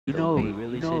You know we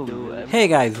really should do it. Hey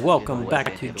guys, welcome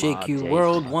back to JQ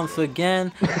World once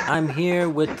again. I'm here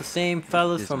with the same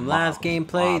fellas from last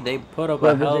gameplay. They put up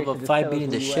a hell of a fight beating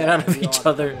the shit out of each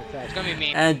other. It's gonna be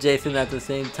me. And Jason at the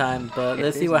same time. But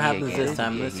let's see what happens this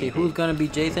time. Let's see who's gonna be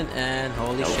Jason, and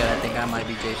holy shit, I think I might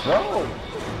be Jason. No!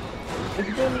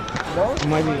 It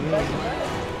might be me.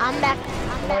 I'm back.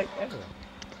 I'm back.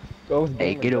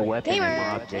 Hey, get a weapon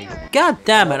and mob Jason. God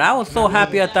damn it, I was so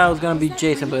happy I thought it was gonna be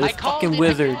Jason, but it's fucking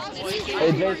Wizard.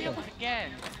 Hey Jason,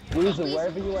 Weasel,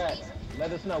 wherever you at,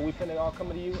 let us know. We finna all come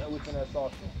to you and we finna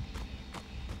assault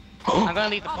you. I'm gonna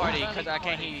leave the party because I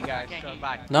can't hear you guys. So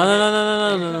bye.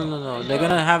 No. They're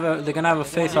gonna have a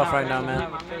face off right now, man.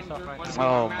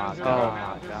 Oh my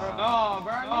god. No,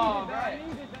 bro, I'm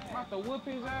about to whoop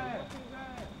his ass.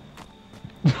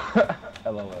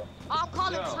 LOL. I'll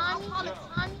call it Tommy.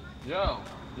 Yo.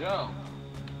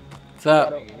 What's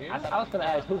up? I was gonna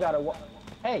ask who got a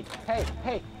Hey.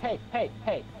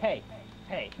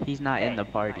 He's not in the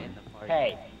party.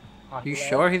 Hey. You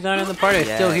sure he's not in the party? I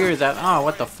still hear that. Oh,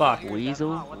 what the fuck?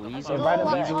 Weasel? Invite him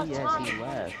back. Yes, he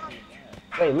left.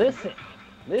 Wait, listen,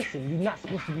 you're not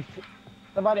supposed to be.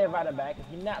 Somebody invite him back. If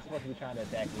you're not supposed to be trying to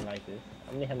attack me like this,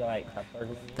 I need him to like stop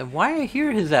circling me. Then why I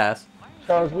hear his ass?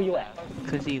 Charles, where you at?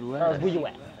 Cause he Charles, left. where you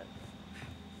at?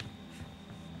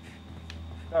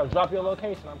 Charles, drop your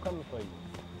location. I'm coming for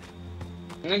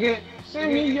you. Nigga,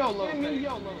 send me your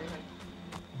location.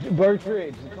 Birch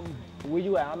Ridge. Come, where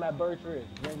you at? I'm at Birch Ridge.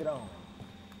 Bring it on.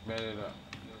 Bet it up.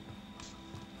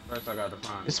 First I gotta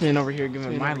find This man over here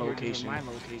giving my location.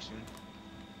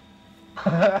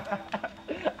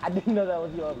 I didn't know that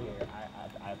was you over here.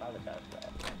 I apologize for that.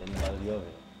 I didn't know that was you over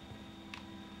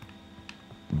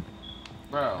here.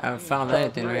 Bro. I haven't found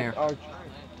anything right here. Archer.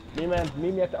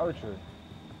 Meet me at the archery.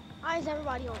 Why is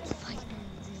everybody on this fight?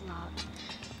 This is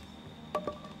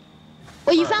not.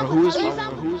 Well, you found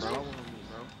Who's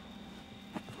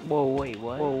Whoa, wait,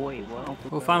 what?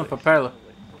 Who found the propeller?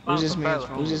 Who's this man?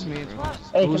 Who's this man?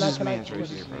 Hey, Who's can this I man right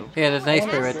here, bro? Yeah, there's an ace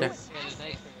spray right there.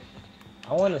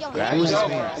 I want to scratch. Who's Yo,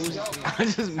 this man? I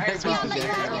just met Yo, him. like,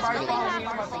 Everybody follow me.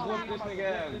 I'm about to whoop this nigga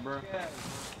ass, bro.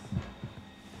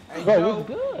 Hey, Bro, Joe, what's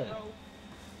good?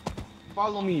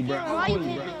 follow me, bro. Why you hitting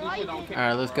me? This Why shit you don't hitting care.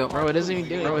 Alright, let's go. Bro, it doesn't even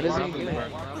do it. Bro, it doesn't Follow even me, do bro.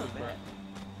 it.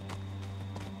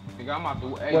 Nigga, I'm about to.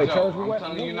 Hey, Wait, Joe, Charles, I'm what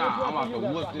telling weapon- you now. I'm what about to weapon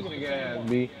you whoop got? this nigga ass,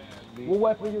 B. What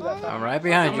weapon you got? I'm right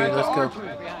behind you. Let's go.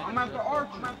 I'm at the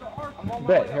archery. I'm on my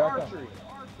Bet, way to here I come. archery.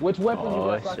 Which weapon you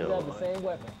got? So I can sure. have the same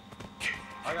weapon.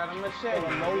 I got a machete.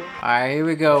 Alright, here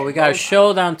we go. We got a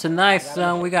showdown tonight,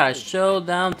 son. We got a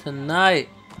showdown tonight.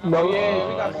 Oh yeah,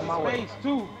 we got some space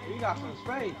too. We got some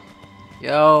space.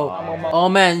 Yo, oh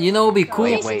man, you know what'd be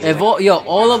cool? Wait. If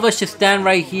all of us should stand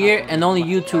right here, and only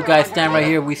you two guys stand right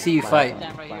here. We see you fight.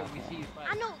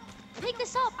 I know. Pick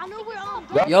this up. I know we're on.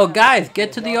 Yo, guys,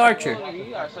 get to the archer. You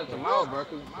gotta shut them out, bro,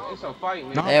 cause it's a fight,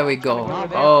 man. There we go.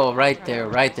 Oh, right there.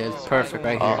 It's perfect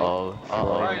right here.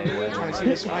 Right there. Trying to see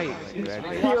this fight.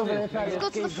 Let's go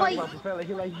to the fight.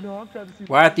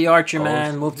 We're at the archer,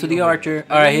 man. Move to the archer.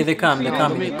 Alright, here they come. They're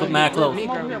coming. They put mad close.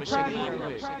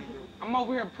 I'm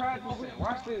over here practicing.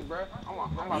 Watch this, bro.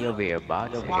 I'm He over here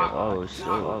boxing. Oh,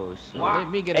 shoot. Let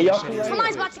me get Hey, a y'all see machete. that?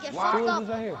 Somebody's about to get fucked Who is up. this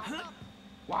right here?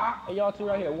 Why? Hey, y'all two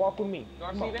right here. Walk with me.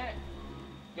 Y'all see that?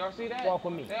 Y'all see that? Walk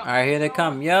with me. Alright, here they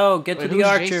come. Yo, get to Wait, the who's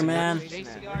archer, Jason? man. That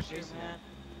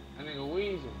nigga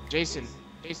Weezy. Jason.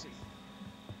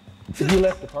 You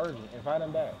left the Persian. Invite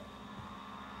him back.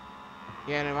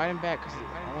 Yeah, and invite him back because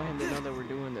I want him to know that we're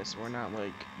doing this. We're not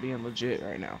like being legit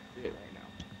right now.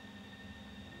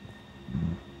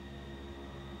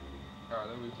 Alright,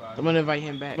 let me fly. I'm gonna invite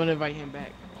him back.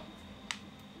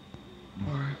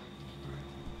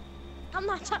 I'm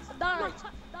not touching. Darn.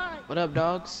 What up,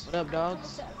 dogs?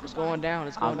 It's going down.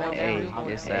 Hey,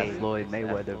 it's that Floyd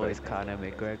Mayweather versus Conor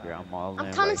McGregor. I'm all in.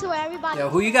 I'm coming right to where everybody. Yo,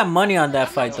 who you got money on that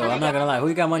fight, though? I'm not gonna lie. Who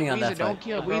you got money on that Weezer, don't fight?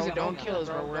 kill. Weezer, don't kill us,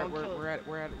 bro.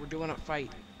 We're doing a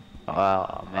fight.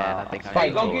 Oh man, I think Hey,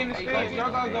 I'm go get in the stands.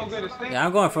 Y'all gotta go get a stand. Yeah,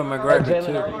 I'm going for McGregor, Y'all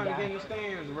too. gotta get in the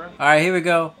stands, bro. Alright, here we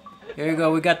go.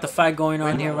 We got the fight going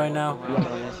on here right now.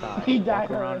 He died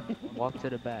Walk around. already. Walk to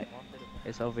the back.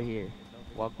 It's over here.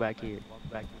 Walk back here.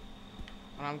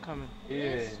 I'm coming.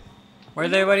 Yeah.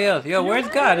 Where's everybody else? Yo, where's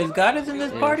God? Is God in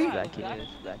this party? Back here.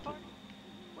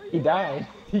 He died.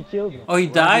 He killed him. Oh, he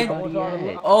died?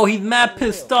 Yeah. Oh, he's mad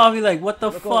pissed off. He's like, what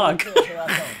the fuck?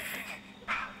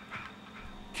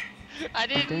 I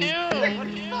didn't know. What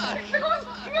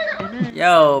the fuck?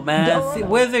 Yo, man. See,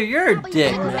 Wizard, you're a But he's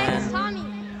dick, gonna come back as man. Tommy.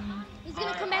 He's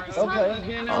gonna come back as Okay.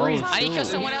 Tommy. Oh, I need to kill shoot.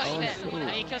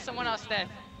 someone else then.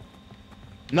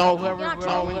 No, whoever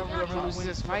loses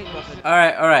this fight.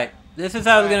 Alright. This is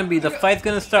how it's gonna be. The fight's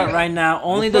gonna start right now.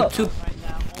 Only the two.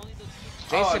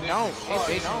 Jason, don't.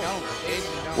 Jason, don't.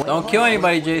 Jason, don't. Don't kill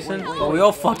anybody, Jason. Or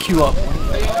we'll fuck you up.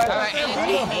 Alright,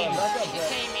 entertain me.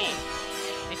 Entertain me.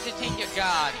 Entertain your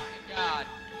god. God.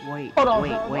 Wait, Hold on,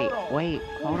 wait, hold wait, on. wait.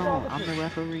 Hold on. I'm the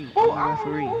referee. I'm the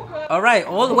referee. All right.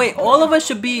 All of us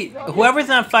should be. Whoever's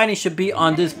not fighting should be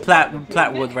on this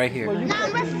platwood right here. No,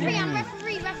 I'm referee. I'm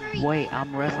referee. Wait,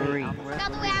 I'm referee. By the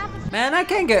way, I have a Man, I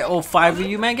can't get all 5 of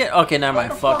you, man. Okay, never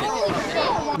mind. Fuck it.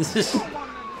 This is.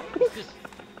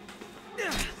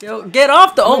 Yo, get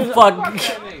off the. Oh fuck.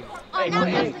 Oh, now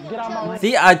Hey, get out my way.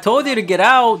 See, I told you to get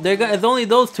out. It's only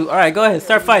those two. All right, go ahead.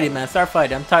 Start fighting, man. Start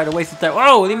fighting. I'm tired of wasting time.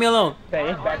 Oh, leave me alone.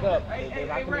 Hey, back up. They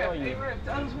locking me on you.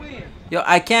 Yo,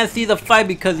 I can't see the fight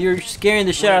because you're scaring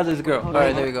the shit out of this girl. All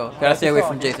right, there we go. Gotta stay away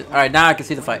from Jason. All right, now I can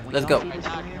see the fight. Let's go.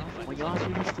 When y'all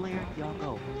see this flare, y'all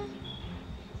go.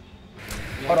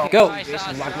 Hold on. Go. Sorry,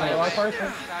 Sauce. Locking me on one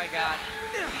person. Sorry, God.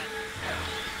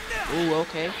 Ooh,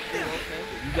 okay. You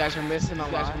guys are missing a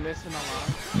lot.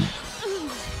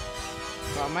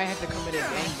 So I might have to commit a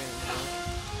gangbang.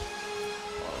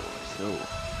 So,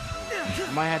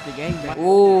 I might have to gangbang.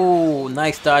 Ooh,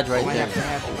 nice dodge right Might there. have to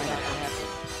happen.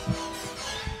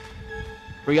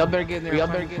 But y'all better get in there. Y'all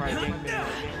better get in there.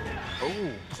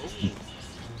 Gangbang.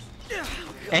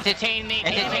 Entertain me.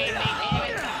 Entertain me.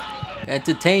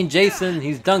 Entertain Jason.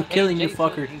 He's done killing you,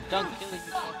 fucker.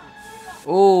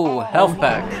 Ooh, health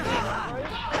pack.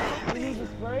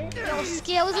 Yo,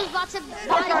 Skills is about to.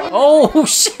 Oh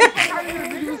shit!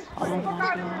 All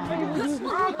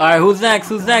right, who's next?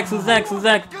 Who's next? Who's next? Who's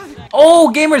next? Oh,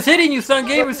 Gamer's hitting you, son.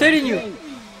 Gamer's hitting you. You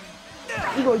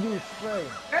gonna use spray.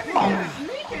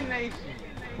 Sneaking nation.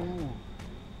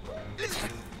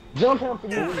 Jump him for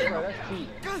you. That's cheap.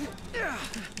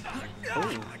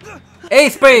 A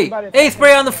spray! A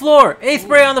spray on the floor! A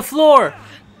spray on the floor!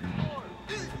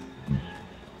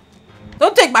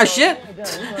 Don't take my shit!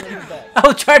 I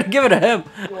was trying to give it to him.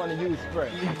 You want to use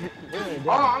spray.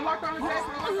 Oh, I'm locked on the Jason.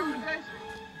 I'm locked on the Jason.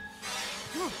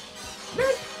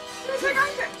 Bitch, I got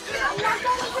that.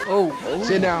 Oh,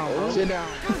 Sit down, bro. Sit down.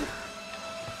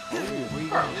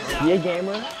 Yeah,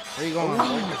 gamer. Where you going?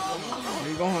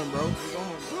 Where you going, bro?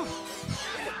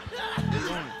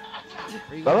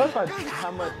 Where you But going? look like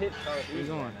how much hits are Where you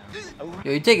going?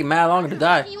 yo, you're taking mad longer to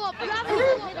die. You up?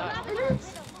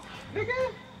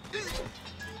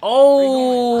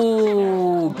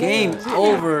 Oh, game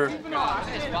over. His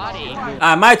body.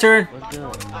 Alright, my turn. what's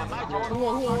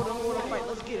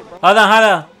good? Hold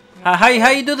on. How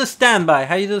you do the standby?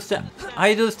 How you do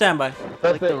the standby?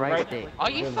 Click the right stick. Are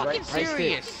you fucking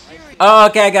serious? Oh,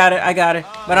 okay, I got it.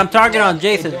 But I'm targeting on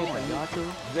Jason. Y'all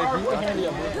too?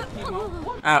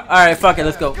 Alright, fuck it,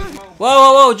 let's go.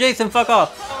 Whoa, Jason, fuck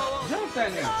off. Jump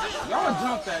that nigga. Y'all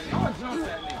jump that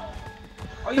nigga.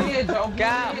 Oh, yeah, Joe.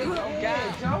 God.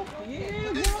 Yeah, Joe.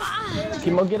 Yeah,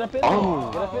 Kimo, get up in there.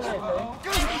 Get up in there,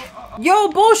 Yo,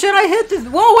 bullshit, I hit this.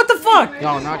 Whoa, what the fuck? Yo,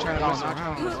 I'm not trying to mess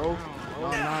around, bro. No,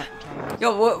 I'm not trying to.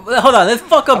 Yo, hold on, let's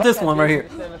fuck up this one right here.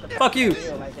 Fuck you.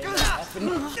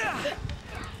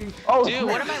 Oh, Dude,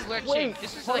 what am I lurching?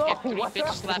 This is like a 3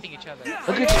 bitches slapping each other.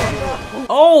 Look at you.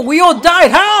 Oh, we all died.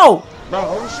 How? Bro,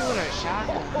 who's shooting a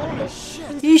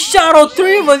shot? He shot all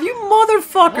 3 of us, you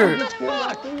motherfucker.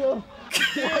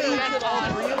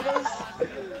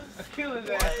 kill his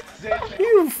ass.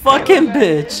 You fucking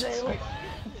bitch.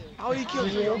 How you killed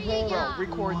me? Bro,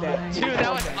 record that. Dude,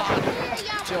 that was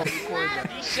awesome. Joe, record that.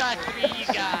 He shot 3 of you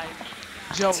guys.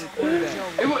 Joe, record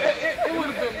that. It would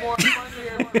have been more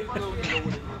funnier if it was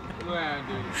dude.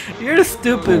 You're a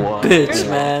stupid bitch,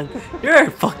 man. You're a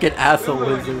fucking asshole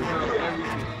wizard.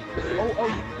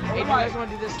 Hey, do you guys want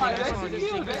to do this thing? You guys want to do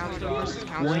this thing? Counter versus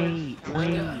counter? Wait.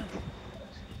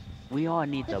 We all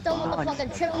need the Throw the bond.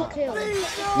 fucking triple kill. We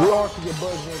all should get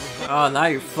bugs in. Oh, now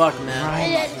you're fucked,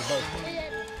 man.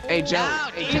 Hey, Joe. No,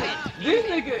 Hey, damn Joe. it. This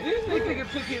nigga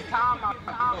took his time out.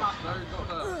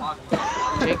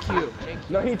 JQ.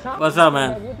 No, he talking. What's up,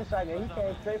 man? Get the shotgun. He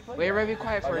came straight for you. Wait, everybody be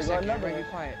quiet for a Oh, second. there's Everybody another be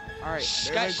quiet. Alright, Shh,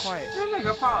 everybody guys. quiet. This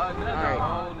nigga fought another Alright.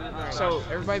 whole So,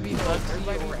 everybody be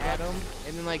Bugsy or Adam,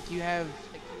 and then, like, you have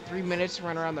 3 minutes to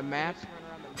run around the map,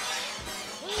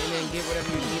 and then get whatever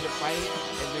you need to fight,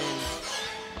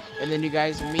 and then you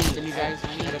guys meet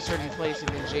at a certain place, and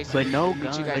then Jason But no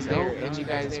meets you guns, guys no there, and guns. you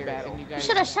guys battle. You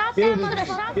should have shot them. Should have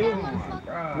shot them.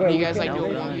 And you guys, like, do No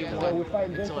a guns.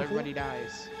 1v1 until everybody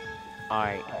dies.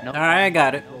 Alright, no. Alright, I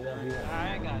got it.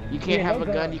 You can't have a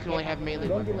gun, you can only have melee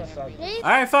weapons.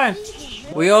 Alright, fine.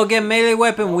 We all get melee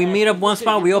weapon, we meet up one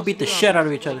spot, we all beat the shit out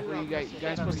of each other. Where you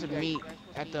guys supposed to meet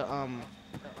at the,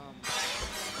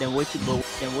 Then what you go?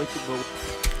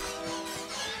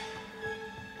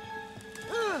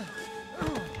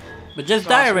 But just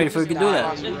die already before we can do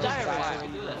that.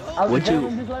 Would you-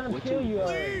 Just let him kill you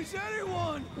already.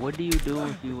 What do you do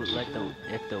if you would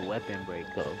if the weapon break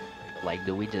up? Like,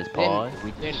 do we just pause?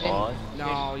 Pause?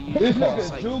 No, you This just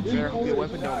nigga like Juke, better hope your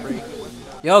weapon don't break.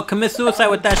 Yo, commit suicide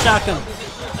with that shotgun.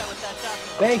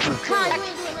 Thank you. Come on, you ain't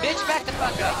doing nothing. Bitch, back the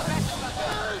fuck up.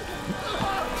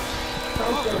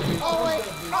 Oh, wait.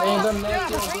 Hey, them Oh,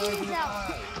 nasty yeah, brains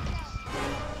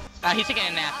out. He's taking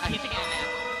a nap. He's taking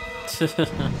a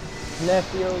nap.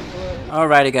 Nephew.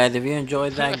 Alrighty, guys, if you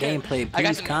enjoyed that gameplay, I got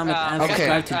please some, comment and okay,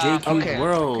 subscribe to JQ's Okay,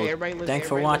 World. everybody listen, Thanks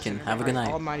for everybody watching. listen. Have a good night.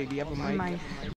 Almighty, do you have a mic?